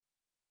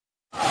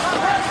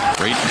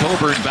Braden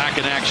Coburn back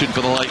in action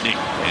for the Lightning.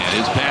 And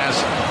his pass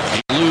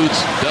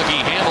eludes Dougie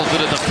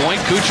Hamilton at the point.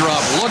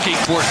 Kucherov looking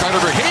for Carter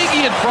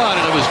Verhaeghe in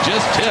front, and it was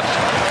just tipped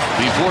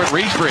before it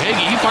reached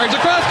Verhaeghe. He fires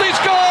across. They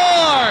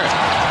score!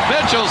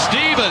 Mitchell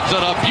Stevens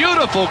on a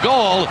beautiful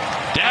goal,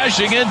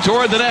 dashing in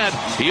toward the net.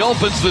 He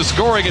opens the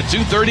scoring at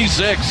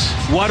 2:36.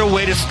 What a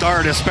way to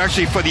start,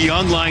 especially for the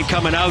young line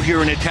coming out here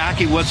and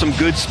attacking with some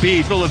good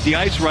speed. Middle of the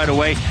ice right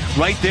away,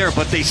 right there,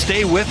 but they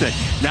stay with it.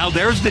 Now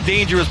there's the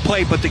dangerous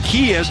play, but the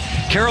key is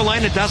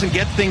Carolina doesn't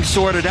get things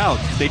sorted out.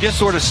 They just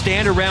sort of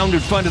stand around in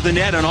front of the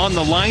net, and on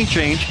the line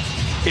change,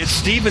 it's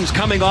Stevens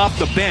coming off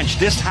the bench.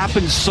 This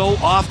happens so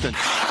often.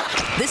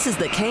 This is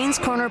the Canes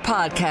Corner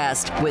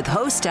Podcast with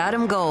host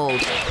Adam Gold,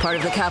 part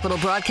of the Capital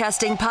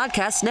Broadcasting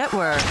Podcast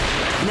Network.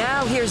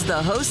 Now here's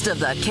the host of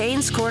the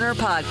Canes Corner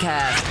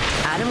Podcast,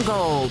 Adam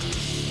Gold.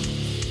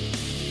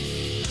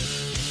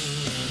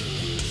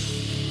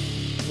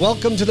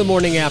 Welcome to the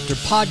Morning After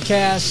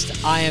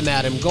Podcast. I am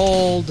Adam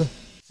Gold.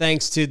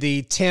 Thanks to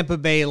the Tampa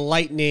Bay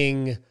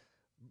Lightning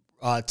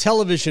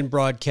television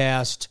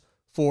broadcast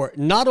for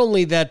not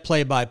only that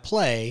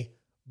play-by-play,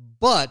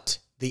 but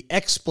the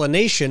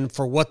explanation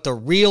for what the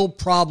real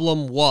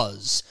problem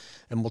was.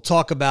 And we'll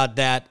talk about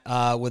that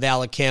with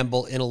Alec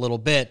Campbell in a little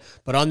bit.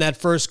 But on that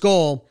first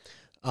goal,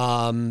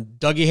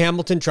 Dougie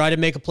Hamilton tried to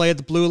make a play at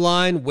the blue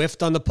line,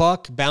 whiffed on the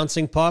puck,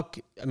 bouncing puck.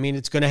 I mean,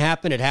 it's going to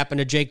happen. It happened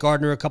to Jake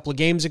Gardiner a couple of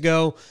games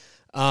ago.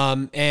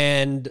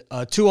 And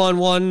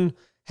 2-on-1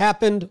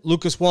 happened.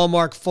 Lucas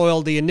Wallmark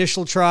foiled the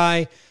initial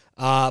try.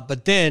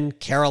 But then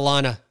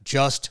Carolina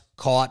just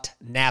caught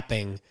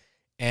napping.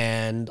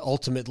 And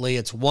ultimately,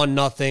 it's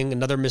 1-0.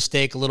 Another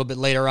mistake a little bit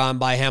later on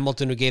by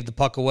Hamilton, who gave the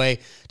puck away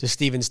to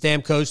Steven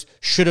Stamkos.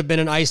 Should have been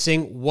an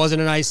icing.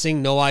 Wasn't an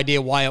icing. No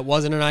idea why it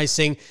wasn't an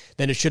icing.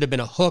 Then it should have been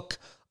a hook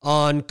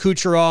on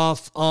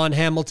Kucherov on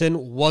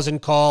Hamilton.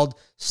 Wasn't called.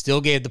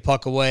 Still gave the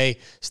puck away.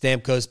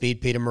 Stamkos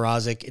beat Peter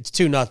Mrazek. It's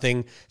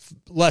 2-0.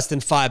 Less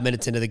than 5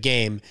 minutes into the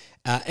game.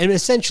 And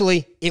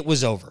essentially, it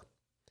was over.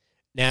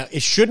 Now,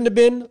 it shouldn't have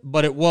been,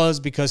 but it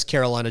was because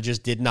Carolina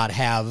just did not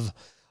have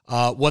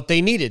what they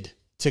needed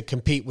to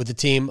compete with a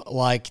team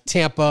like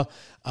Tampa.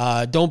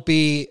 Don't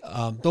be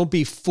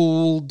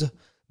fooled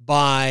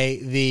by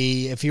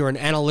if you're an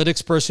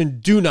analytics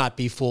person, do not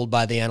be fooled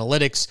by the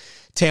analytics.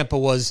 Tampa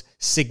was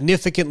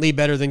significantly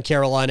better than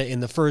Carolina in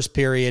the first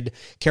period.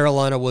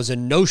 Carolina was a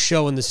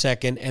no-show in the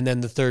second, and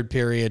then the third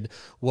period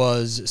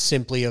was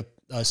simply a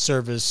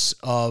service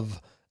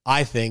of,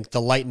 I think, the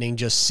Lightning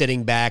just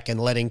sitting back and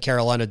letting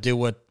Carolina do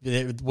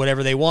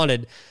whatever they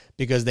wanted,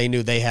 because they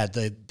knew they had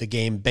the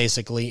game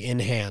basically in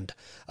hand.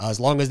 As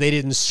long as they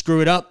didn't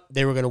screw it up,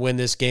 they were going to win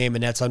this game,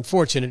 and that's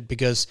unfortunate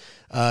because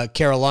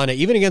Carolina,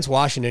 even against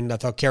Washington, I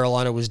thought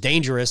Carolina was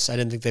dangerous. I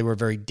didn't think they were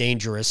very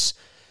dangerous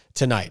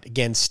tonight.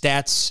 Again,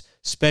 stats,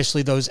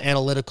 especially those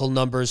analytical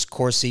numbers,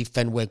 Corsi,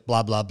 Fenwick,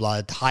 blah, blah,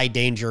 blah, high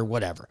danger,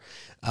 whatever.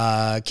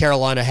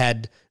 Carolina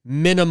had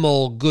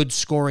minimal good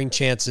scoring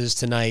chances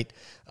tonight.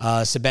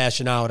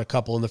 Sebastian Aho had a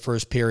couple in the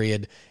first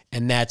period,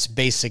 and that's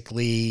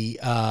basically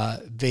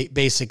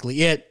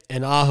it.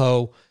 And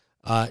Aho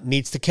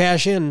needs to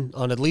cash in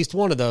on at least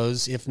one of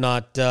those, if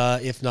not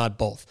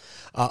both.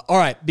 All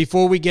right,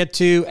 before we get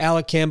to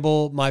Alec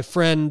Campbell, my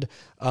friend,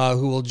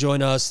 who will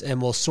join us,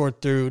 and we'll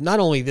sort through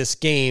not only this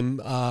game,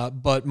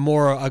 but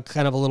more a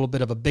kind of a little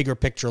bit of a bigger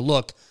picture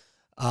look.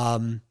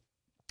 A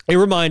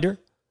reminder.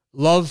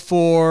 Love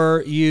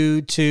for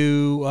you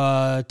to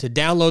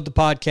download the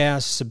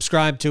podcast,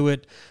 subscribe to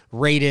it,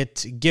 rate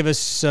it, give us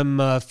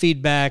some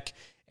feedback.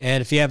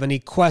 And if you have any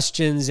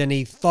questions,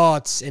 any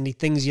thoughts, any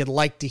things you'd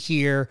like to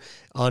hear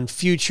on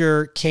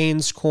future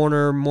Canes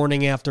Corner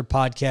Morning After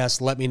podcasts,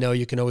 let me know.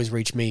 You can always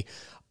reach me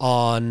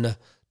on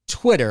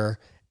Twitter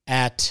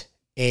at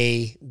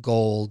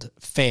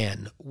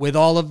 @AGoldFan. With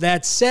all of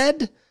that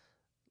said,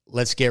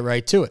 let's get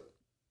right to it.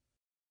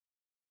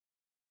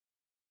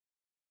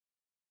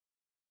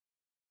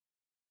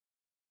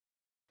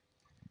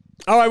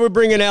 All right, we're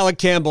bringing Alec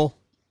Campbell,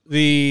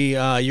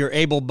 your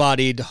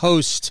able-bodied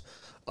host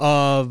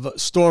of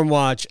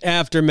Stormwatch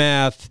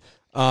Aftermath,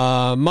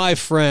 my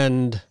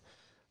friend.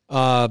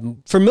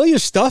 Familiar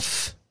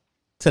stuff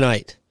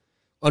tonight,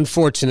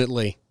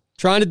 unfortunately.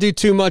 Trying to do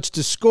too much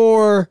to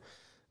score,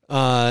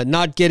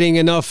 not getting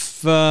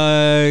enough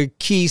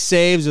key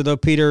saves, although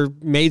Peter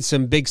made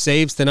some big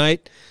saves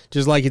tonight,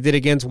 just like he did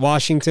against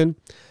Washington.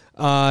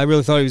 I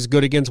really thought he was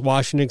good against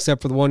Washington,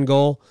 except for the one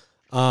goal.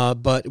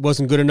 But it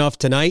wasn't good enough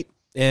tonight,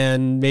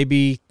 and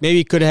maybe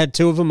could have had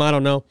two of them. I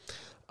don't know.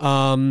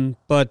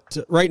 But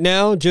right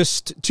now,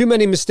 just too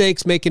many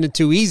mistakes, making it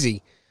too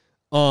easy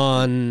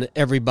on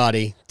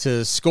everybody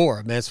to score.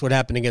 I mean, that's what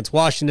happened against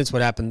Washington. It's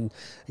what happened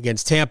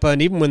against Tampa. And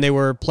even when they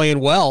were playing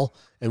well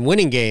and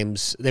winning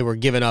games, they were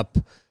giving up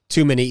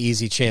too many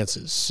easy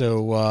chances.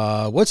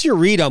 So what's your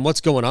read on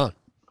what's going on?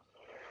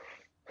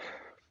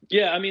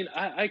 Yeah, I mean,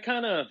 I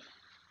kind of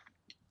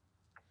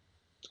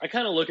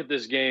look at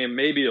this game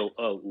maybe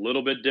a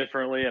little bit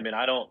differently. I mean,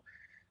 I don't.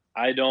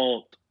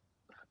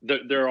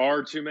 There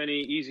are too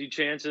many easy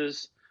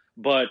chances,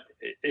 but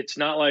it's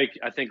not like,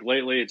 I think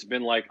lately it's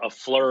been like a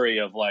flurry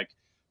of like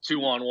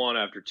 2-on-1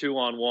 after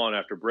 2-on-1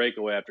 after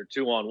breakaway after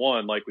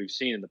 2-on-1 like we've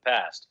seen in the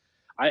past.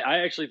 I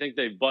actually think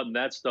they've buttoned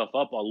that stuff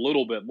up a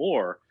little bit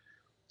more.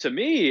 To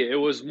me, it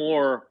was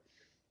more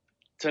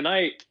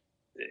tonight.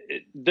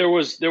 There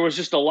was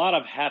just a lot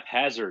of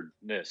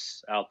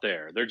haphazardness out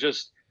there. They're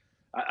just,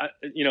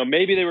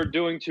 maybe they were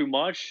doing too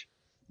much,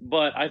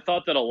 but I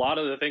thought that a lot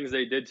of the things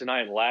they did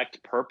tonight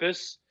lacked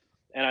purpose.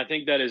 And I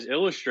think that is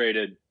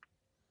illustrated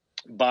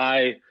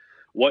by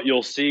what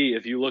you'll see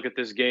if you look at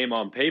this game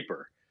on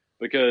paper,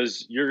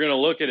 because you're going to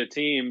look at a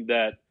team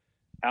that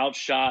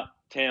outshot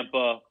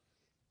Tampa.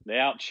 They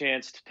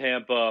outchanced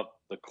Tampa.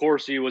 The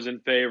Corsi was in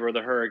favor of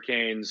the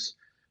Hurricanes.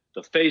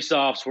 The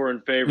faceoffs were in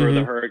favor of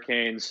the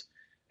Hurricanes.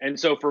 And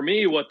so for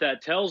me, what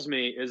that tells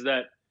me is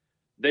that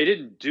they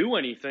didn't do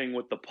anything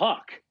with the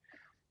puck.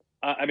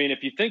 I mean,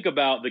 if you think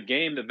about the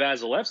game that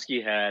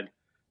Vasilevsky had,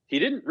 he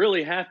didn't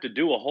really have to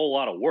do a whole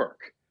lot of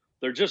work.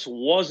 There just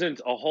wasn't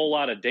a whole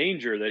lot of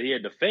danger that he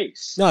had to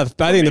face. No, I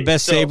think the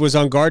best save was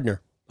on Gardner.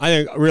 I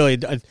think really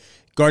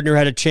Gardner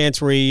had a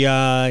chance where he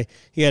had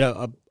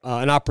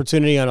an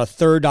opportunity on a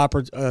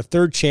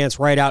third chance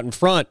right out in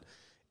front,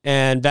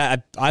 and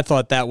that I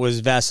thought that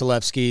was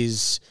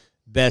Vasilevsky's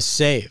best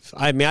save.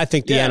 I mean, I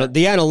think the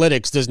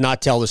analytics does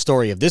not tell the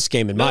story of this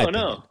game in my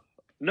opinion.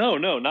 No,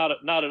 not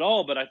at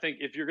all. But I think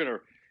if you're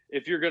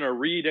gonna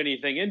read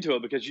anything into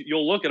it, because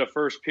you'll look at a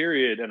first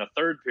period and a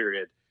third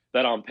period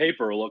that on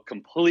paper look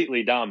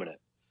completely dominant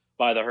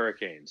by the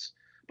Hurricanes,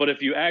 but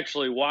if you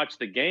actually watch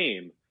the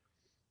game,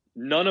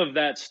 none of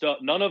that stuff,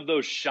 none of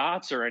those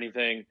shots or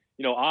anything.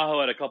 Aho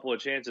had a couple of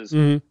chances.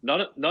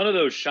 None of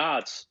those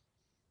shots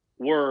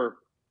were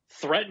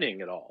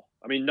threatening at all.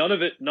 I mean, none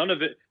of it.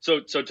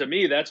 So to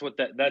me, that's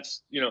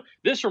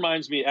this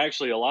reminds me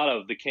actually a lot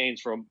of the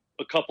Canes from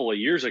a couple of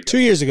years ago. 2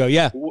 years ago,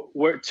 yeah.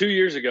 2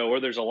 years ago, where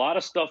there's a lot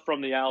of stuff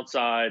from the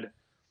outside.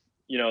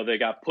 They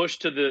got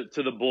pushed to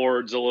the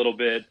boards a little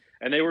bit,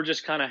 and they were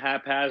just kind of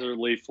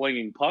haphazardly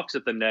flinging pucks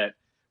at the net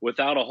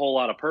without a whole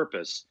lot of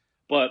purpose.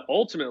 But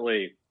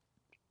ultimately,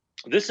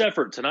 this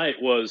effort tonight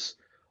was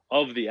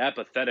of the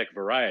apathetic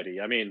variety.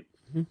 I mean,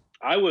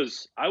 I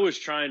was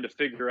trying to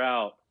figure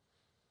out,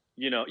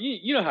 you know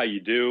how you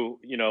do,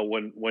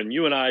 when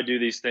you and I do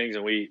these things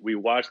and we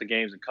watch the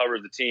games and cover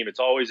the team, it's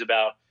always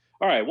about,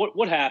 all right,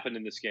 what happened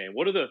in this game?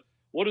 What are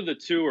the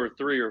 2 or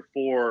 3 or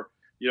 4,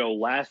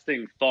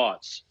 lasting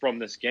thoughts from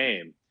this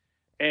game?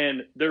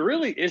 And there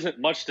really isn't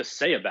much to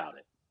say about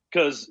it,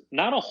 because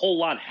not a whole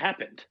lot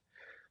happened.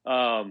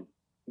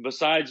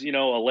 Besides, a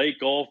late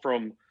goal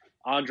from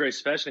Andrei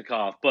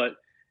Svechnikov, but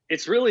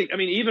it's really, I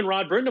mean, even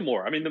Rod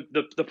Brind'Amour. I mean,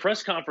 the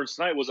press conference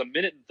tonight was 1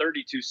 minute and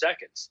 32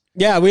 seconds.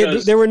 Yeah,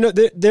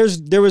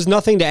 there was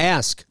nothing to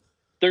ask.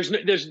 There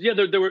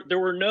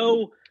were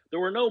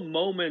no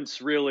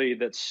moments really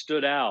that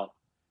stood out.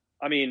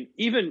 I mean,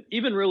 even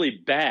really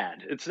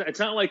bad. It's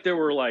not like there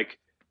were like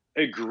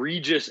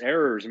egregious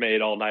errors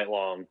made all night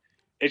long.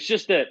 It's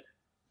just that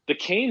the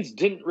Canes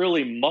didn't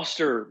really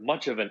muster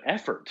much of an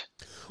effort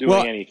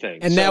doing anything.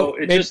 And so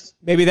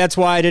maybe that's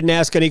why I didn't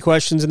ask any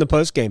questions in the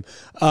postgame.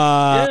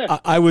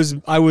 I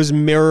was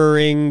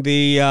mirroring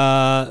the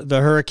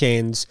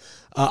Hurricanes.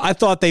 I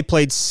thought they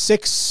played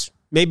 6,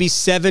 maybe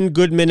 7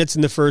 good minutes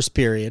in the first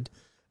period,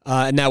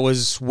 and that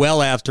was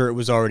well after it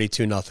was already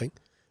 2-0.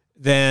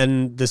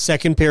 Then the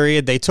second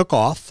period they took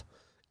off.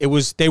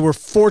 They were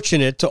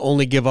fortunate to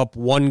only give up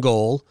 1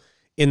 goal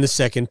in the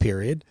second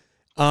period.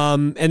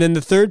 And then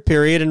the third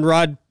period, and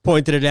Rod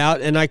pointed it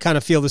out, and I kind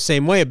of feel the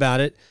same way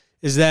about it,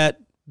 is that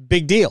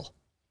big deal.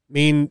 I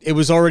mean, it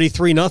was already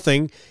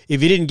 3-0.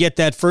 If you didn't get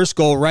that first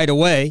goal right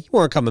away, you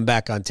weren't coming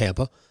back on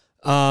Tampa.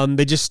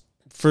 They just,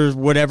 for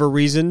whatever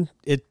reason,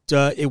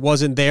 it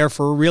wasn't there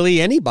for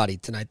really anybody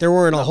tonight. There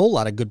weren't a whole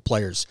lot of good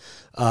players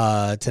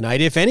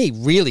tonight, if any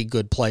really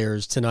good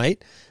players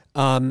tonight.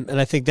 And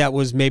I think that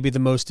was maybe the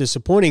most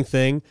disappointing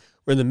thing.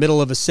 We're in the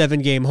middle of a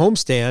 7-game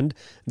homestand.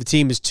 The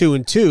team is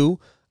 2-2.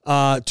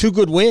 2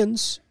 good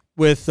wins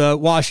with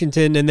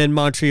Washington and then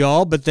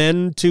Montreal, but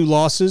then 2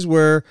 losses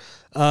where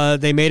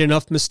they made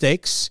enough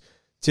mistakes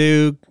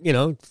to,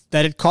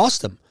 that it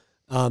cost them.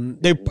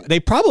 They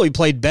probably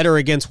played better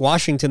against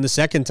Washington the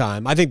second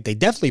time. I think they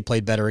definitely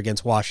played better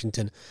against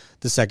Washington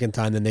the second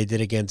time than they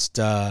did against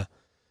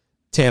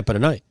Tampa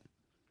tonight.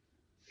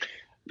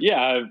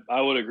 Yeah,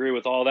 I would agree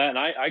with all that. And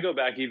I go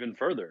back even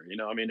further.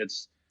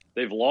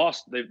 They've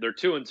lost. They're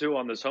 2-2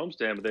 on this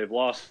homestand, but they've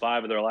lost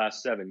 5 of their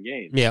last 7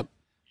 games. Yep.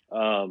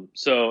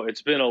 So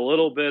it's been a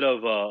little bit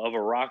of a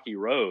rocky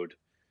road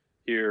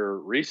here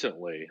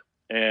recently.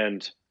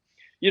 And,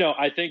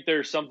 I think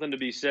there's something to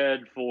be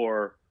said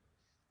for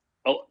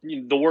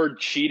the word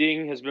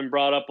cheating has been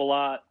brought up a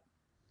lot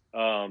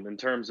in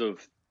terms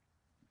of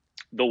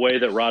the way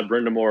that Rod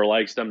Brind'Amour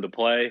likes them to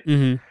play,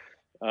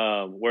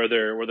 where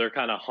they're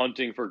kind of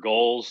hunting for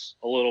goals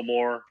a little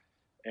more,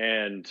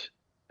 and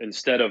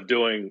instead of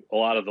doing a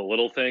lot of the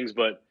little things.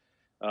 But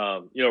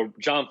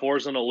John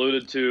Forslund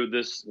alluded to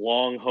this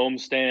long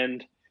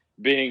homestand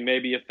being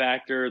maybe a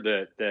factor,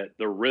 that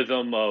the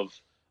rhythm of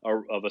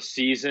of a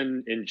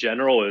season in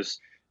general is,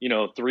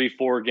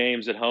 3-4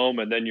 games at home,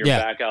 and then you're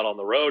back out on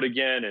the road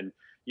again. And,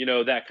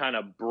 that kind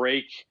of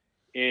break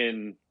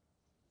in,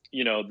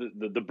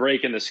 the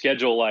break in the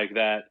schedule like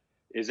that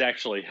is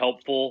actually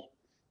helpful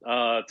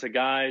to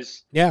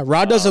guys. Yeah,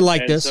 Rod doesn't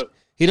like this. So,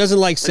 he doesn't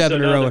like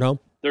 7 in a row at home.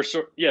 They're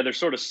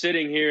sort of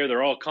sitting here.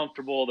 They're all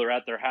comfortable. They're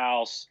at their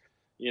house,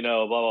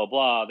 blah, blah,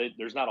 blah.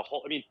 There's not a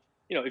whole – I mean,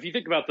 if you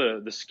think about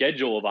the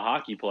schedule of a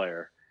hockey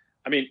player,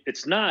 I mean,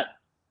 it's not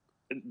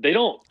 – they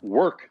don't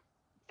work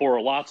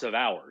for lots of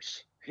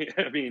hours.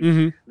 I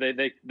mean,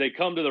 they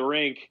come to the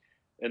rink,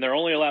 and they're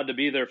only allowed to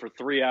be there for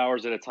 3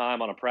 hours at a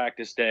time on a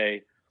practice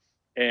day.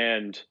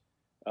 And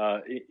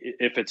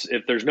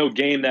if there's no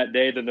game that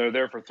day, then they're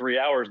there for 3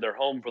 hours. They're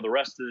home for the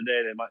rest of the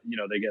day. They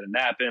might, they get a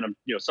nap in them.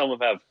 Some of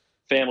them have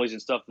families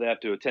and stuff they have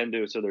to attend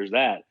to, so there's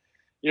that.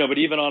 But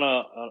even on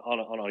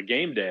a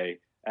game day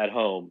at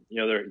home,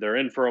 they're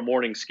in for a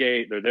morning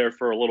skate. They're there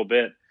for a little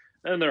bit,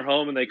 and they're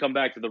home, and they come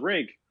back to the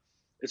rink.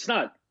 It's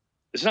not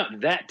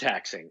that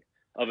taxing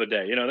of a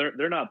day.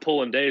 They're not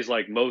pulling days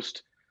like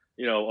most,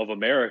 of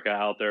America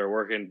out there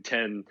working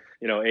 10,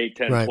 8,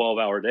 10, right.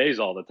 12-hour days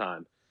all the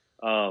time.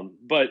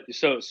 But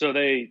so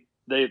they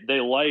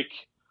like,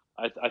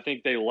 I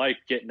think they like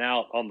getting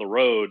out on the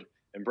road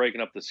and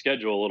breaking up the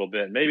schedule a little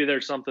bit. Maybe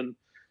there's something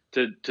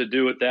to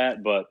do with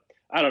that, but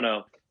I don't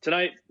know.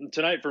 Tonight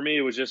for me,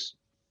 it was just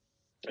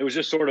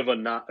sort of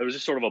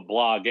a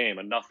blah game,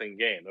 a nothing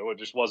game.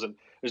 There's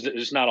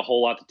just not a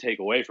whole lot to take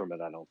away from it,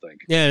 I don't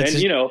think. Yeah,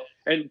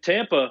 and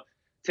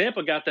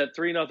Tampa got that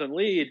 3-0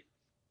 lead,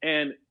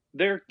 and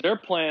they're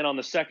playing on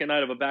the second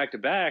night of a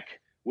back-to-back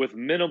with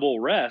minimal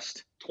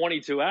rest,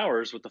 22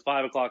 hours with the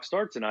 5:00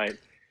 start tonight.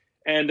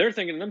 And they're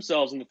thinking to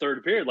themselves in the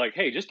third period, like,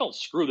 hey, just don't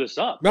screw this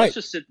up. Right. Let's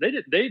just sit.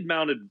 They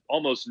mounted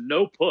almost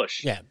no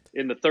push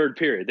in the third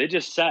period. They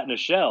just sat in a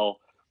shell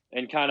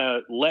and kind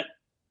of let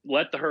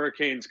the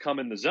Hurricanes come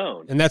in the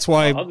zone. And that's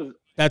why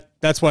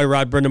that's why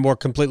Rod Brindamore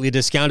completely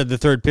discounted the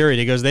third period.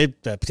 He goes,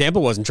 Tampa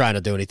wasn't trying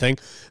to do anything.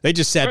 They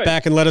just sat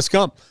back and let us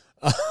come.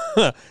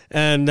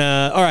 And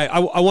all right,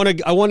 I want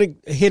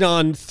to hit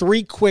on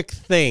 3 quick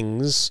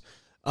things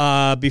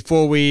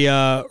before we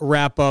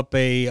wrap up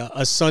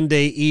a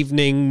Sunday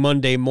evening,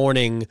 Monday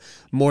morning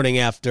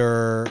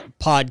after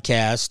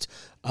podcast.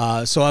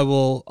 So I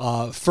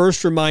will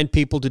first remind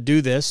people to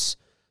do this.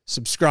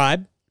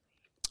 Subscribe.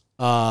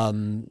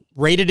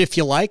 Rate it if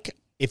you like.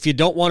 If you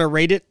don't want to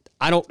rate it,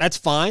 that's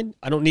fine.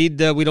 We don't need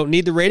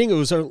the rating. It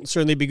would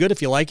certainly be good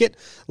if you like it.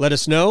 Let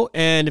us know.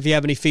 And if you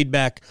have any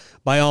feedback,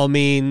 by all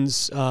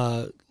means,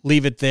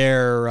 leave it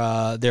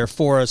there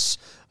for us.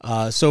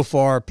 So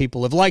far,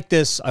 people have liked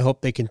this. I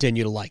hope they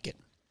continue to like it.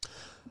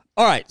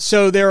 All right.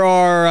 So there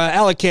are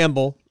Alec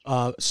Campbell,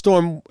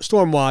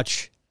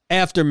 Stormwatch,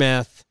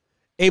 Aftermath,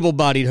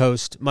 able-bodied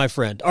host, my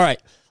friend. All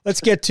right.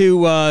 Let's get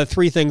to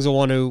 3 things I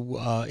want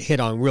to hit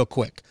on real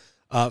quick.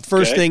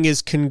 First thing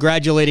is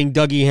congratulating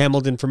Dougie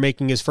Hamilton for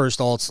making his first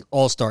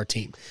All-Star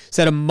team. He's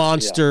had a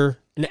monster,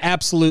 an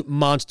absolute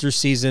monster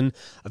season.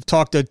 I've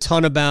talked a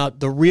ton about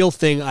the real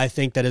thing I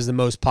think that is the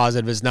most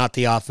positive is not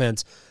the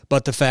offense,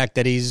 but the fact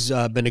that he's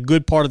been a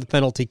good part of the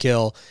penalty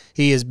kill.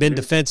 He has been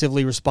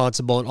defensively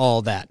responsible and all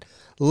of that.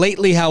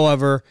 Lately,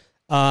 however,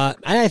 and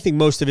I think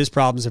most of his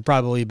problems have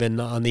probably been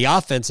on the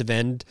offensive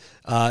end,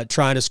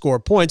 trying to score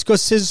points,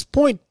 because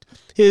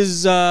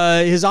his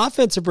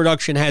offensive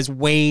production has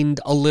waned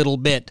a little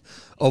bit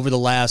over the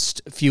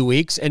last few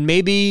weeks, and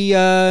maybe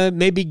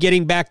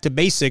getting back to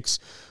basics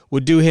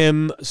would do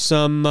him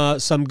some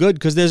good,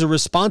 because there's a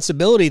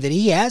responsibility that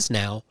he has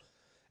now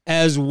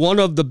as one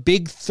of the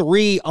big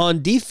 3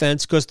 on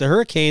defense, because the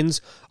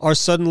Hurricanes are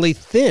suddenly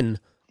thin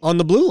on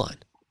the blue line.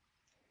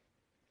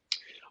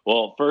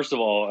 Well, first of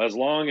all, as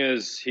long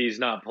as he's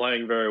not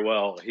playing very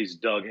well, he's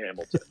Doug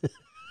Hamilton.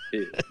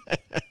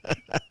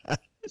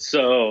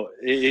 So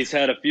he's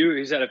had a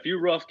few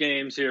rough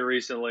games here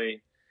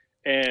recently,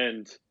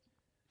 and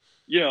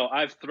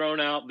I've thrown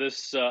out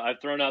this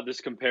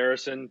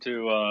comparison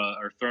to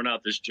or thrown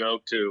out this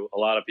joke to a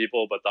lot of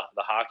people, but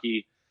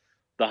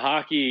the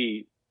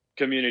hockey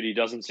community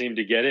doesn't seem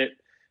to get it.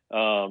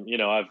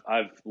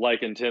 I've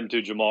likened him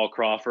to Jamal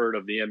Crawford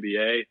of the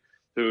NBA,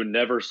 who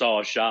never saw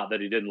a shot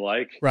that he didn't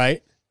like.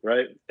 Right.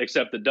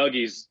 Except that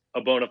Dougie's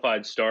a bona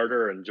fide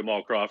starter, and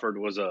Jamal Crawford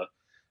was a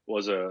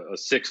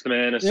 6th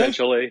man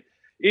essentially.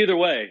 Yeah. Either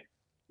way,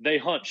 they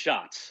hunt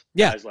shots,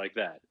 guys like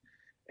that,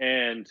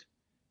 and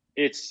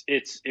it's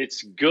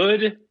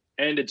good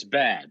and it's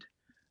bad.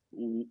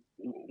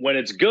 When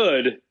it's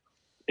good,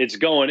 it's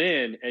going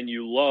in, and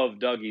you love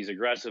Dougie's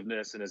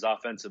aggressiveness and his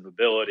offensive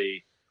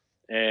ability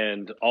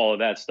and all of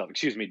that stuff.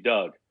 Excuse me,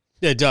 Doug.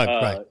 Yeah, Doug.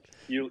 Right.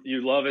 You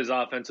love his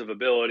offensive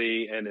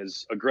ability and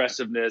his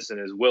aggressiveness and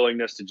his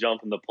willingness to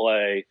jump in the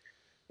play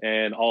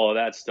and all of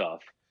that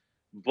stuff.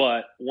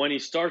 But when he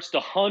starts to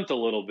hunt a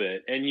little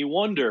bit, and you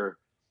wonder,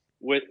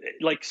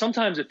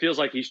 sometimes it feels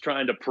like he's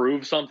trying to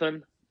prove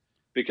something,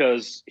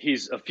 because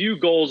he's a few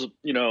goals,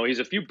 he's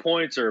a few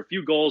points or a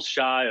few goals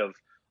shy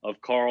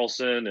of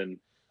Carlson, and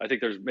I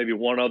think there's maybe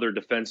one other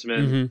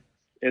defenseman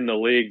in the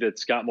league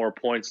that's got more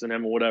points than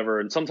him or whatever.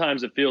 And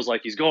sometimes it feels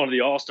like he's going to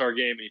the All-Star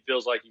game and he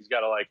feels like he's got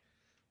to like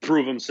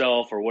prove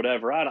himself or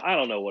whatever. I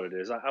don't know what it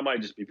is. I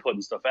might just be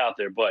putting stuff out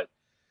there, but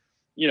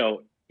you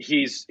know,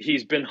 he's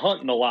been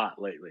hunting a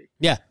lot lately.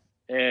 Yeah.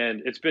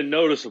 And it's been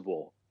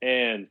noticeable.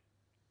 And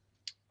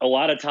a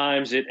lot of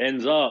times it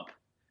ends up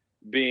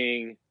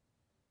being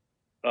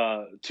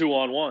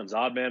 2-on-1s,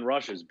 odd man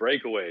rushes,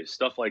 breakaways,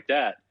 stuff like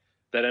that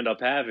end up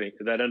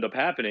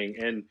happening.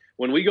 And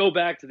when we go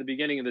back to the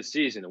beginning of the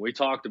season and we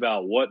talked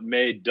about what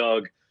made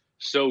Doug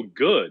so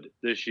good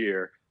this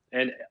year,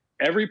 and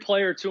every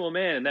player to a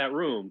man in that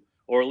room,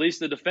 or at least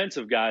the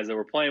defensive guys that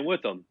were playing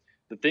with him,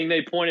 the thing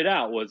they pointed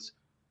out was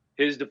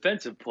his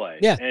defensive play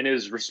and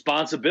his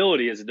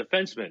responsibility as a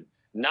defenseman,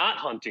 not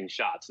hunting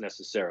shots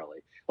necessarily.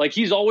 Like,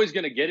 he's always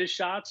going to get his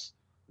shots,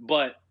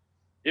 but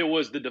it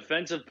was the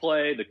defensive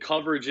play, the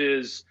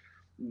coverages,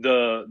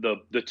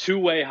 the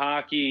two-way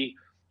hockey,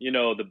 you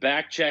know, the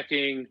back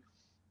checking,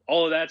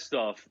 all of that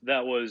stuff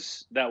that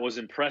was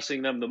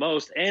impressing them the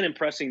most and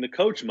impressing the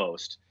coach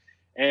most.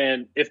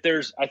 And if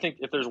there's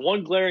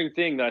one glaring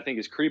thing that I think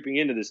is creeping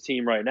into this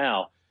team right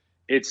now,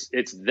 it's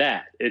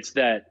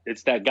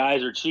that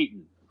guys are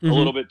cheating a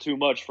little bit too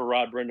much for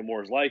Rod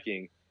Brindamore's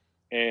liking,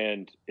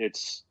 and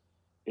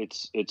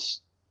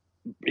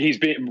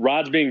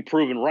Rod's being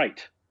proven right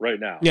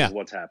now. Yeah. Is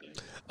what's happening.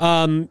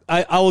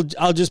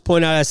 I'll just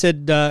point out, I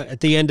said at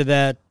the end of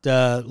that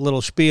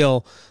little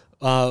spiel,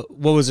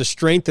 what was a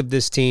strength of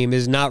this team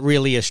is not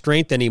really a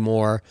strength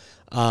anymore.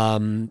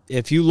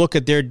 If you look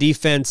at their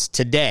defense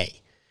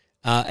today,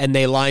 and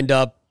they lined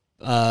up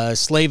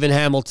Slavin,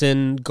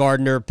 Hamilton,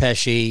 Gardner,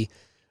 Pesce,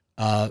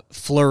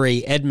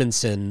 Fleury,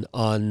 Edmondson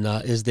on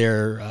is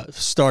their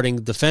starting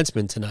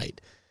defenseman tonight.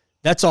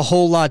 That's a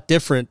whole lot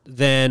different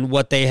than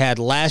what they had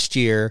last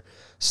year.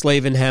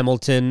 Slavin,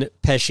 Hamilton,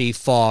 Pesce,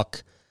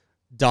 Falk,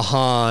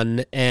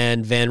 DeHaan,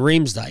 and Van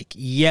Riemsdyk.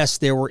 Yes,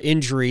 there were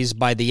injuries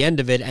by the end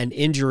of it, and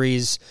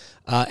injuries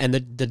and the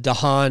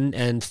DeHaan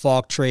and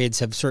Falk trades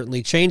have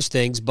certainly changed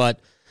things, but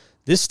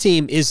this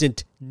team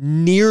isn't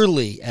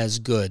nearly as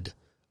good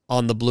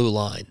on the blue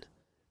line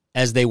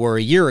as they were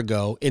a year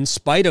ago, in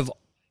spite of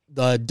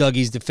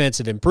Dougie's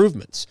defensive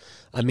improvements.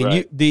 I mean,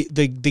 Right.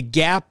 the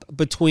gap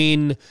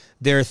between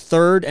their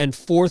third and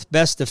fourth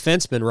best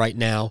defenseman right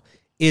now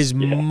is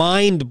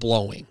mind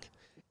blowing,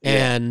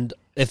 and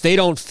if they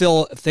don't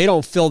fill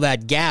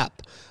that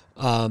gap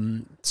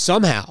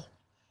somehow,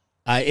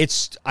 I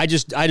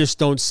just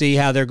don't see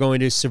how they're going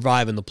to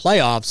survive in the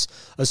playoffs,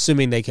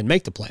 assuming they can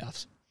make the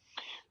playoffs.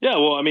 Yeah,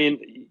 well, I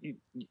mean,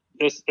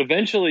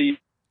 eventually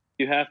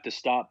you have to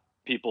stop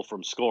people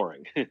from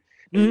scoring.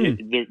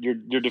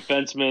 Your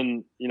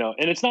defensemen, you know,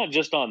 and it's not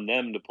just on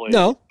them to play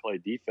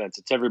defense;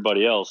 it's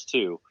everybody else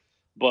too.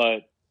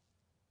 But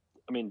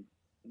I mean,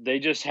 they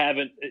just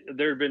haven't.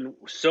 There have been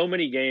so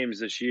many games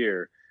this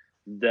year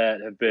that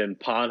have been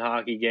pond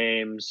hockey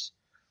games.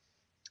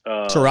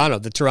 The Toronto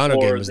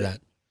game was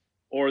that,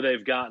 or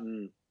they've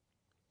gotten.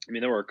 I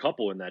mean, there were a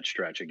couple in that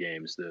stretch of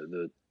games.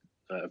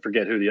 I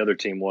forget who the other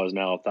team was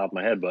now off the top of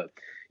my head, but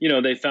you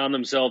know, they found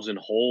themselves in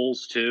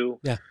holes too.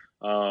 Yeah.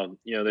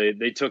 You know,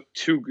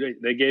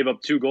 they gave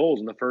up 2 goals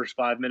in the first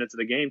 5 minutes of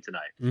the game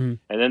tonight. Mm-hmm.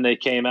 And then they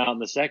came out in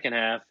the second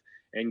half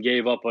and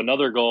gave up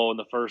another goal in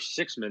the first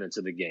 6 minutes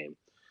of the game.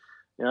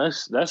 You know,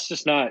 that's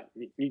just not,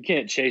 you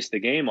can't chase the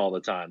game all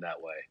the time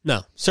that way.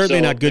 No,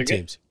 certainly not good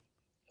teams.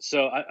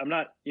 So I'm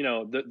not, you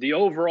know, the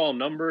overall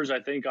numbers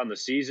I think on the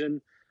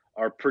season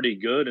are pretty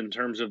good in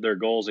terms of their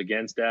goals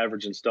against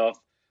average and stuff,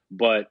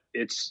 but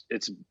it's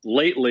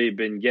lately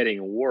been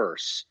getting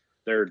worse.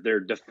 Their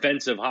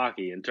defensive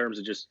hockey in terms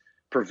of just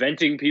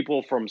preventing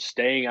people from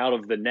staying out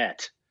of the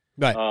net.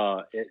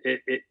 Right.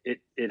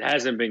 It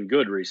hasn't been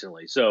good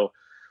recently. So,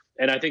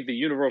 and I think the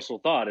universal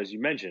thought, as you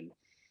mentioned,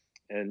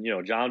 and you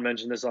know, John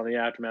mentioned this on the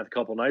Aftermath a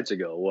couple nights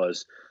ago,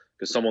 was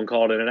because someone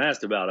called in and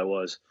asked about it,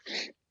 was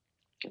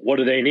what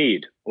do they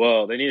need?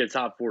 Well, they need a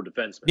top 4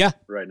 defenseman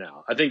right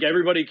now. I think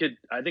everybody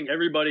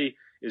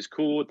is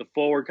cool with the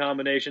forward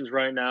combinations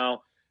right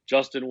now,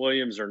 Justin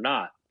Williams or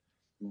not.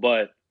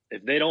 But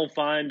if they don't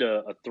find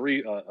a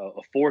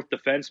fourth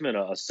defenseman,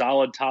 a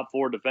solid top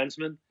 4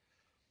 defenseman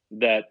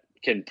that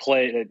can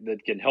play,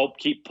 that can help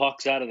keep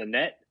pucks out of the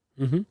net,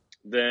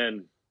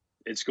 then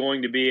it's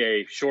going to be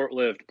a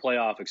short-lived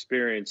playoff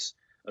experience,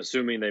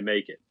 assuming they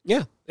make it.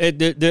 Yeah, I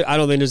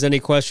don't think there's any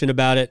question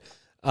about it.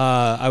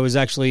 I was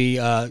actually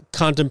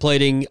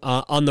contemplating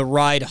on the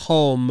ride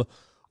home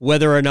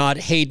whether or not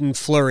Hayden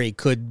Fleury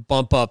could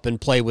bump up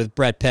and play with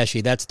Brett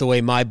Pesce. That's the way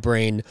my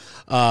brain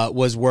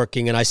was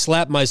working, and I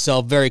slapped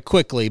myself very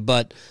quickly.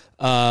 But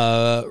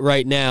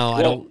right now,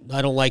 I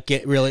don't like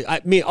it really.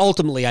 I mean,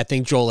 ultimately, I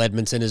think Joel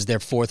Edmondson is their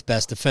 4th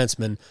best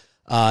defenseman.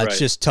 It's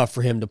just tough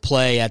for him to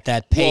play at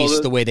that pace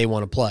the way they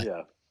want to play.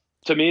 Yeah.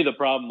 To me, the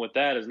problem with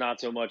that is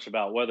not so much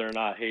about whether or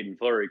not Hayden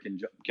Fleury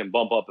can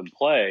bump up and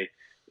play.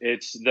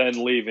 It's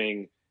then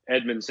leaving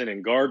Edmondson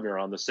and Gardner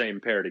on the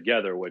same pair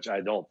together, which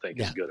I don't think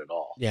is good at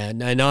all. Yeah,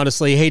 and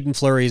honestly, Hayden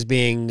Fleury is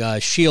being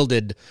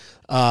shielded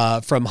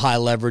from high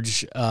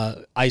leverage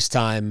ice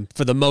time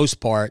for the most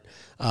part,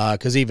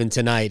 because even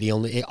tonight,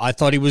 I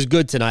thought he was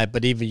good tonight,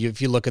 but even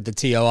if you look at the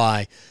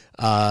TOI,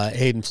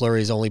 Hayden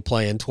Fleury is only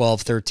playing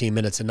 12, 13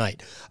 minutes a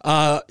night.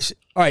 All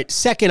right,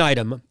 second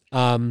item.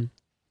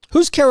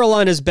 Who's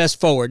Carolina's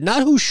best forward?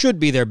 Not who should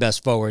be their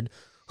best forward.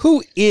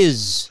 Who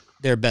is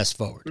their best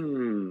forward?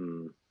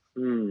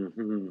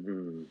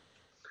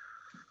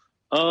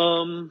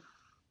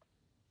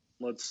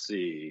 Let's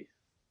see.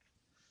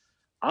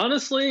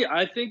 Honestly,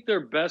 I think their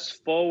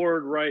best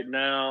forward right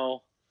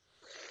now.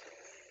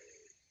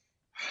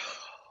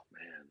 Oh,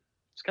 man,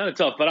 it's kind of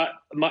tough, but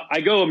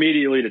I go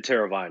immediately to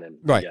Teravainen.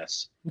 Right.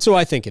 Yes. So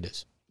I think it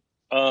is.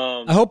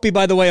 I hope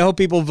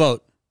people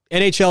vote.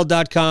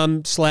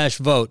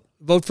 NHL.com/vote.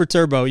 Vote for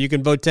Turbo. You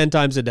can vote 10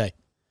 times a day.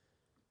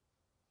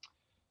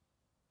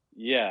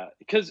 Yeah,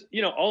 because,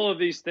 all of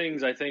these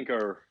things I think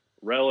are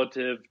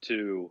relative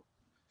to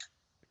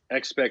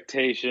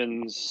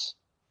expectations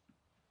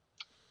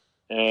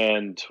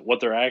and what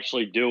they're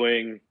actually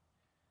doing.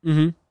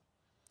 Mm-hmm.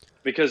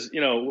 Because,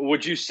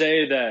 would you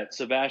say that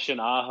Sebastian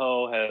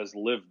Aho has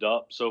lived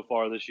up so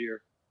far this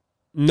year?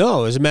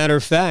 No, as a matter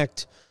of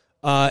fact,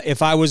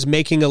 if I was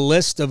making a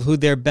list of who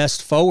their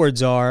best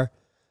forwards are,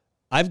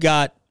 I've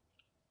got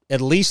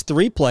at least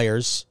 3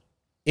 players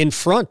in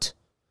front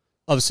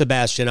of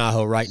Sebastian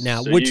Aho right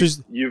now, so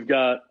you've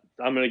got,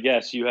 I'm going to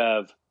guess you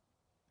have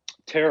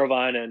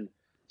Teravainen,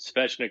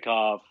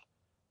 Svechnikov,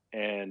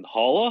 and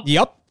Haula?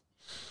 Yep.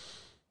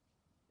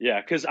 Yeah,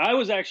 because I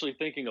was actually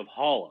thinking of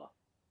Haula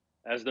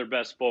as their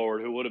best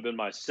forward, who would have been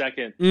my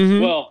second.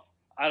 Mm-hmm. Well,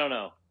 I don't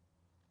know.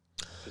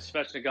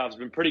 Svechnikov's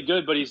been pretty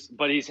good, but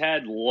he's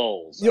had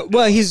lulls. Yeah,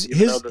 well,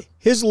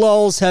 his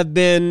lulls have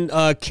been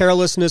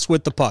carelessness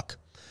with the puck,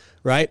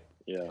 right?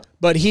 Yeah.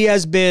 But he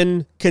has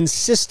been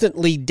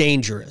consistently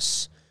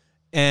dangerous.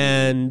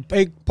 And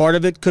part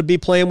of it could be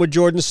playing with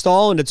Jordan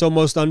Staal, and it's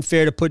almost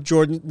unfair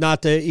to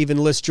not to even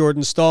list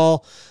Jordan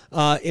Staal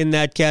in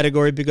that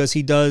category, because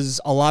he does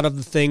a lot of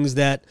the things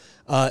that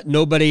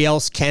nobody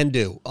else can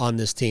do on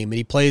this team. And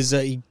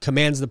he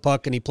commands the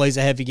puck, and he plays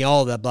a heavy game,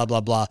 all of that, blah,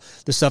 blah, blah,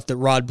 the stuff that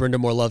Rod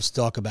Brindamore loves to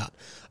talk about.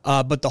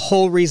 But the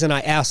whole reason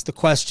I asked the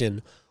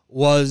question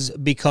was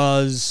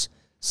because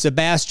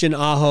Sebastian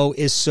Aho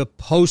is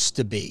supposed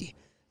to be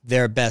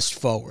their best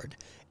forward.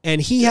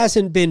 And he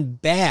hasn't been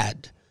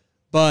bad.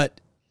 But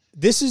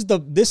this is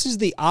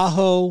the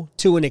Aho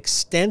to an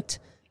extent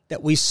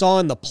that we saw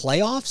in the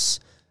playoffs.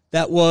 He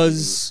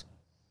was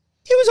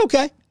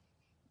okay.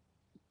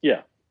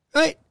 Yeah.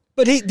 Right.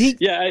 But he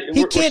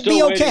can't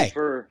be okay.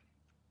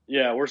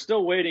 We're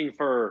still waiting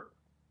for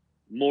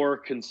more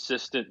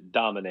consistent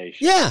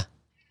domination. Yeah.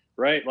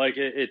 Right? Like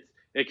it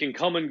can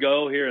come and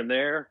go here and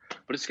there,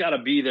 but it's got to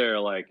be there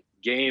like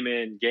game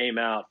in, game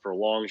out for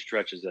long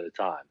stretches at a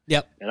time.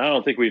 Yep. And I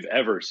don't think we've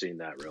ever seen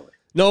that really.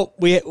 No,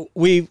 we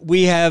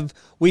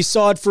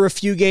saw it for a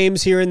few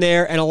games here and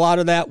there, and a lot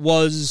of that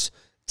was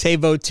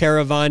Teuvo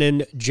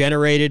Teravainen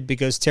generated,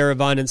 because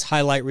Teravainen's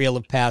highlight reel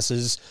of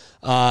passes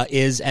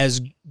is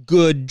as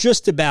good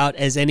just about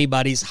as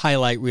anybody's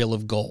highlight reel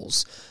of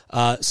goals.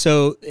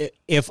 So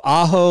if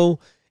Aho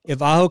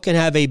can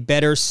have a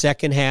better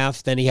second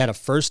half than he had a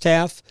first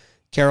half,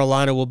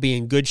 Carolina will be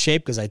in good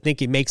shape, because I think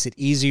he makes it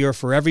easier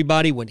for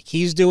everybody when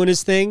he's doing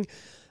his thing.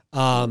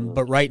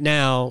 But right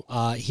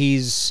now,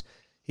 he's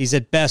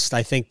at best,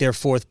 I think, their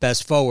 4th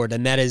best forward,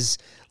 and that is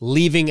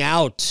leaving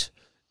out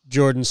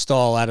Jordan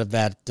Staal out of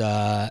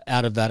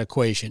that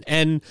equation.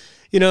 And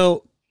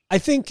I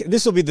think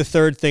this will be the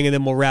third thing, and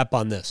then we'll wrap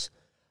on this.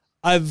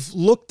 I've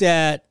looked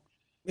at,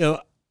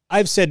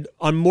 I've said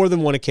on more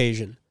than one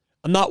occasion,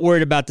 I'm not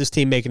worried about this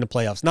team making the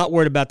playoffs. Not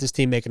worried about this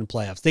team making the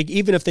playoffs.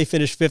 Even if they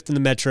finish 5th in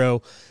the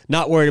Metro,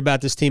 not worried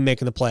about this team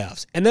making the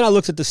playoffs. And then I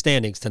looked at the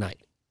standings tonight.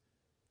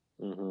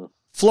 Mm-hmm.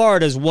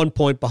 Florida's 1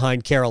 point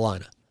behind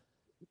Carolina.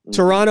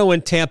 Toronto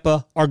and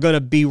Tampa are going to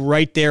be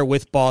right there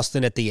with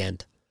Boston at the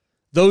end.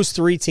 Those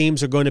 3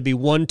 teams are going to be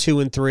 1,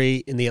 2, and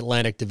 3 in the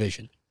Atlantic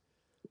Division.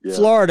 Yeah.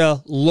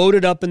 Florida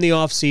loaded up in the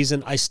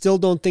offseason. I still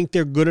don't think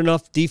they're good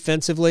enough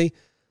defensively,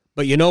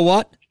 but you know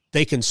what?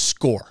 They can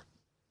score.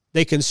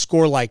 They can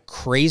score like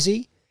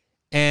crazy,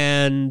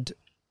 and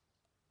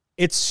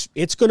it's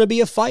going to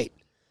be a fight.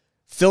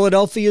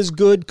 Philadelphia is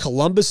good.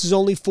 Columbus is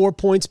only 4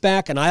 points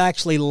back, and I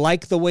actually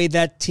like the way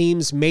that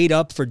team's made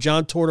up for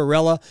John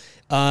Tortorella.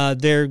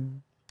 They're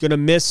going to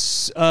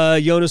miss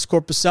Jonas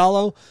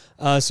Korpisalo,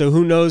 so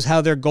who knows how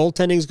their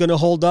goaltending is going to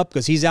hold up,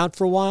 because he's out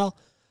for a while.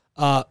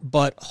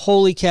 But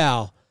holy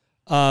cow,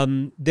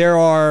 there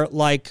are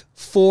like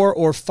 4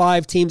 or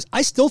 5 teams.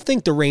 I still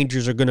think the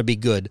Rangers are going to be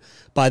good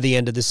by the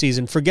end of the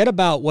season. Forget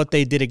about what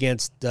they did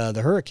against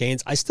the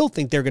Hurricanes. I still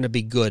think they're going to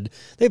be good.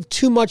 They have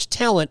too much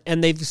talent,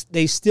 and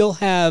they still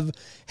have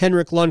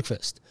Henrik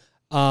Lundqvist.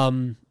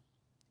 And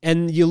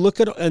you look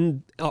at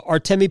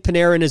Artemi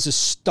Panarin is a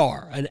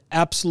star, an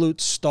absolute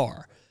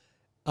star.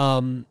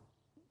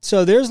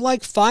 So there's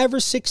like 5 or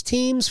 6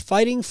 teams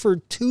fighting for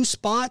 2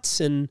 spots,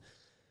 and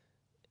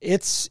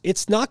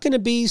it's not going to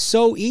be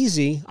so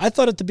easy. I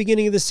thought at the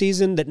beginning of the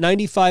season that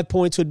 95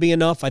 points would be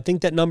enough. I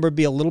think that number would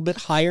be a little bit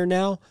higher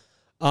now.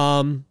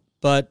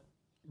 But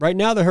right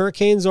now the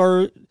Hurricanes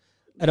are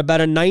at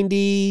about a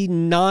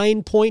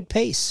 99-point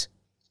pace.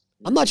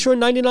 I'm not sure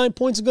 99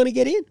 points are going to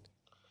get in.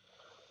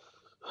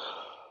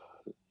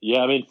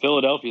 Yeah, I mean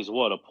Philadelphia's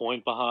a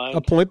point behind.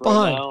 A point right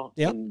behind. Now.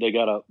 Yep. And they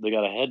got a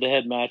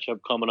head-to-head matchup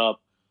coming up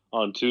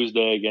on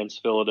Tuesday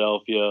against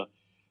Philadelphia.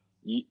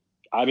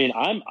 I mean,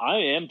 I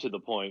am to the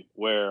point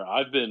where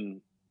I've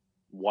been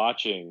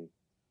watching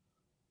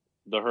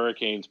the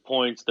Hurricanes'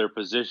 points, their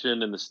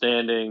position in the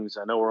standings.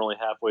 I know we're only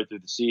halfway through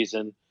the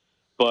season,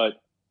 but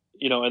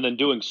and then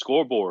doing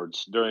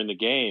scoreboards during the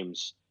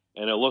games,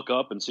 and I look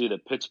up and see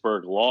that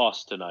Pittsburgh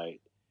lost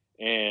tonight.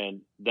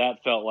 And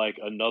that felt like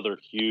another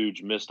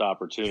huge missed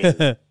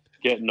opportunity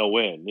getting a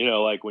win.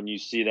 Like when you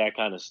see that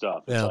kind of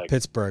stuff. It's like,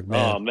 Pittsburgh,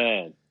 man. Oh,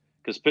 man.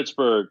 Because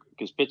Pittsburgh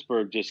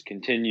just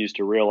continues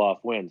to reel off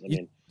wins. I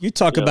mean, you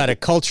talk about a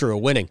culture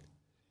of winning.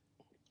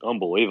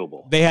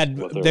 Unbelievable.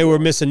 They were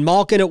missing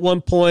Malkin at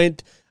one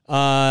point.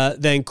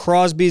 Then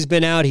Crosby's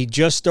been out. He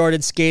just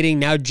started skating.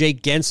 Now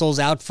Jake Gensel's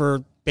out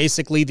for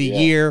basically the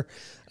year.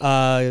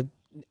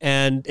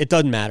 And it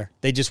doesn't matter.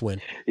 They just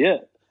win. Yeah.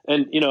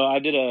 And I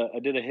did a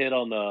hit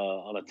on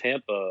the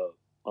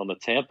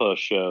Tampa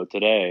show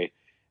today,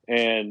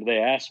 and they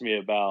asked me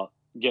about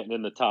getting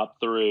in the top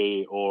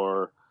 3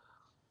 or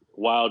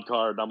wild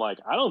card. And I'm like,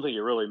 I don't think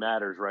it really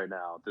matters right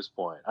now at this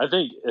point. I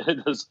think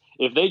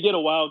if they get a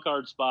wild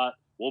card spot,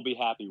 we'll be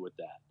happy with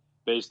that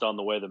based on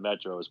the way the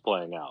Metro is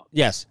playing out.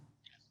 Yes,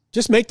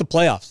 just make the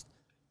playoffs,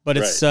 but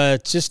it's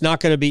just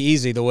not going to be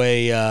easy the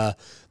way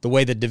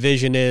the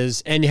division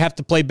is, and you have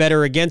to play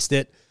better against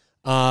it.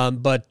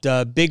 But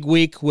big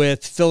week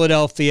with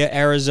Philadelphia,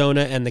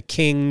 Arizona, and the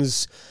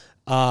Kings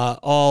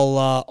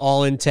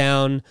all in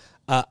town.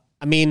 To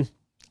me,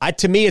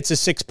 it's a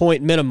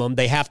 6-point minimum.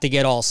 They have to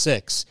get all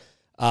 6.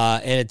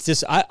 And it's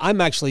just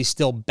I'm actually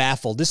still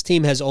baffled. This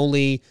team has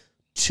only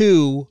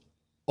 2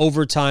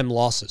 overtime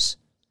losses.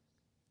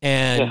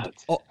 And,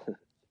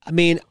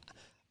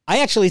 I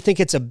actually think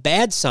it's a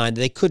bad sign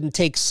that they couldn't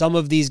take some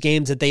of these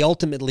games that they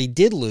ultimately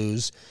did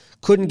lose,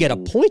 couldn't get a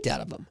point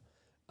out of them.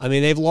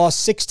 They've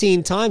lost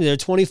 16 times. They're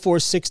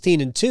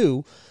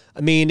 24-16-2.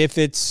 If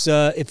it's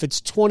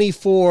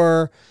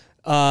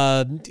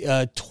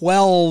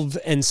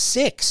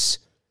 24-12-6,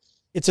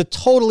 it's a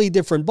totally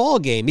different ball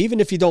game. Even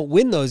if you don't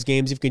win those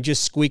games, if you can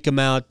just squeak them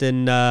out,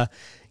 and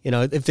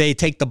if they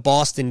take the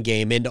Boston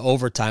game into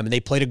overtime and they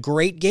played a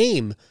great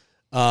game,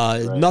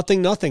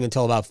 nothing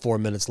until about 4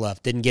 minutes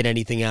left, didn't get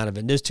anything out of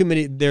it.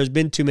 There's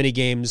been too many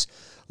games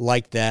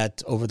like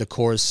that over the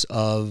course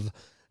of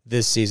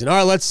this season. All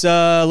right, let's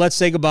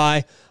say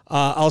goodbye.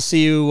 I'll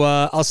see you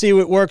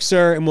at work,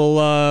 sir, and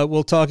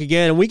we'll talk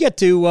again. And we get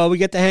to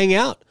hang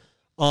out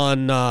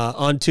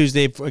on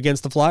Tuesday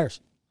against the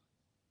Flyers.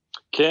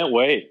 Can't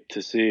wait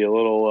to see a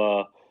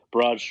little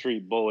Broad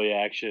Street bully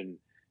action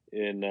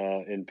in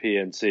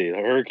PNC. The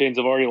Hurricanes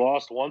have already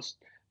lost once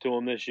to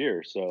them this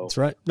year, so that's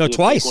right. No,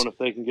 twice. If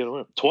they can get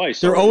them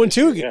twice. They're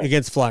 0-2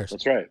 against Flyers.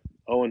 That's right.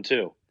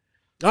 0-2. All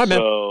right, man.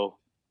 So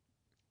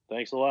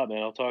thanks a lot,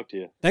 man. I'll talk to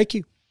you. Thank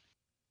you.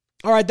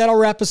 All right, that'll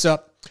wrap us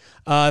up.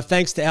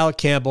 Thanks to Alec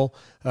Campbell.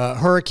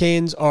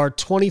 Hurricanes are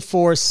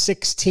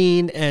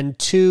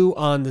 24-16-2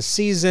 on the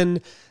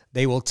season.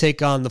 They will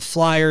take on the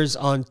Flyers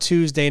on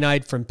Tuesday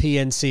night from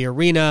PNC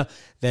Arena.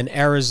 Then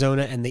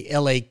Arizona and the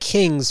LA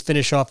Kings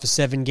finish off a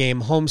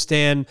 7-game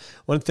homestand.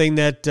 One thing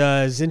that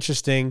is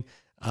interesting,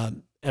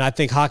 and I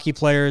think hockey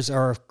players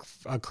are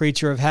a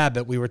creature of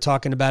habit. We were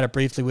talking about it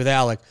briefly with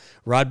Alec.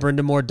 Rod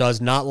Brindamore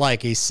does not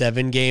like a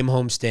 7-game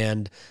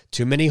homestand.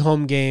 Too many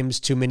home games,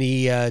 too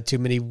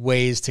many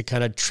ways to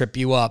kind of trip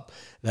you up.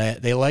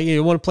 They like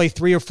you want to play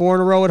 3 or 4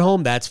 in a row at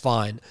home, that's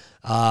fine.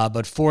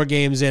 But 4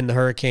 games in, the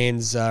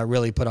Hurricanes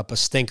really put up a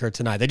stinker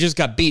tonight. They just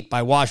got beat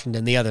by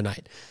Washington the other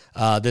night.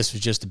 This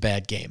was just a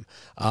bad game.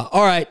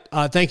 All right,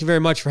 thank you very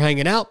much for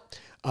hanging out.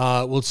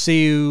 We'll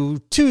see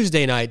you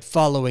Tuesday night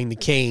following the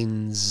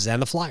Canes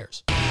and the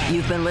Flyers.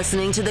 You've been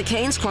listening to the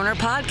Canes Corner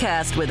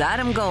podcast with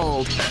Adam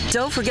Gold.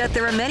 Don't forget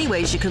there are many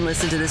ways you can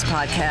listen to this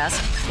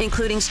podcast,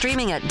 including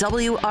streaming at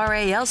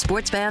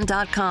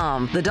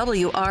WRALSportsFan.com, the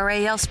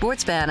WRAL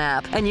Sports Fan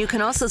app, and you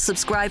can also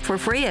subscribe for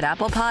free at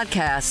Apple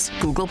Podcasts,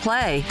 Google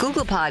Play,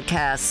 Google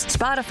Podcasts,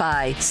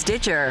 Spotify,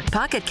 Stitcher,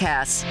 Pocket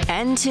Casts,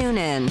 and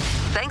TuneIn.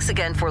 Thanks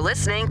again for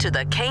listening to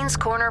the Canes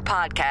Corner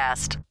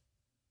podcast.